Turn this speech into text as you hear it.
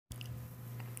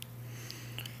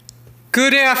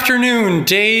Good afternoon,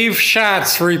 Dave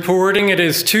Schatz reporting. It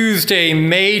is Tuesday,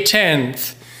 May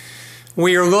 10th.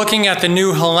 We are looking at the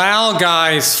new Halal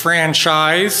Guys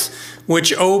franchise,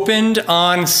 which opened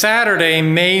on Saturday,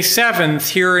 May 7th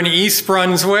here in East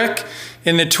Brunswick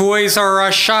in the Toys R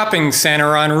Us shopping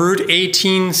center on Route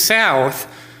 18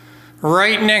 South,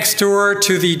 right next door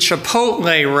to the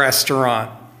Chipotle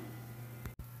restaurant.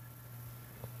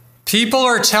 People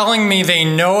are telling me they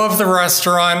know of the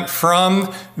restaurant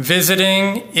from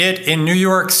visiting it in New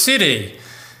York City.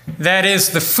 That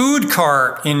is the food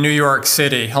cart in New York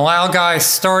City. Halal Guys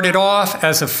started off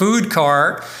as a food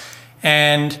cart,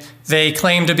 and they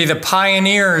claim to be the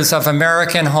pioneers of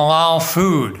American halal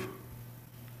food.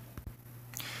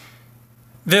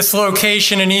 This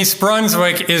location in East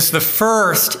Brunswick is the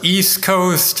first East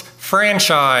Coast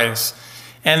franchise.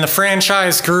 And the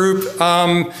franchise group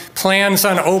plans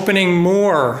on opening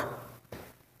more.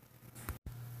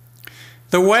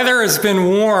 The weather has been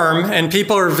warm and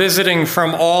people are visiting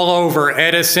from all over: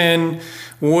 Edison,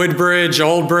 Woodbridge,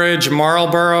 Old Bridge,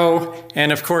 Marlborough,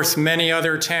 and of course many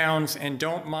other towns, and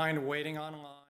don't mind waiting online.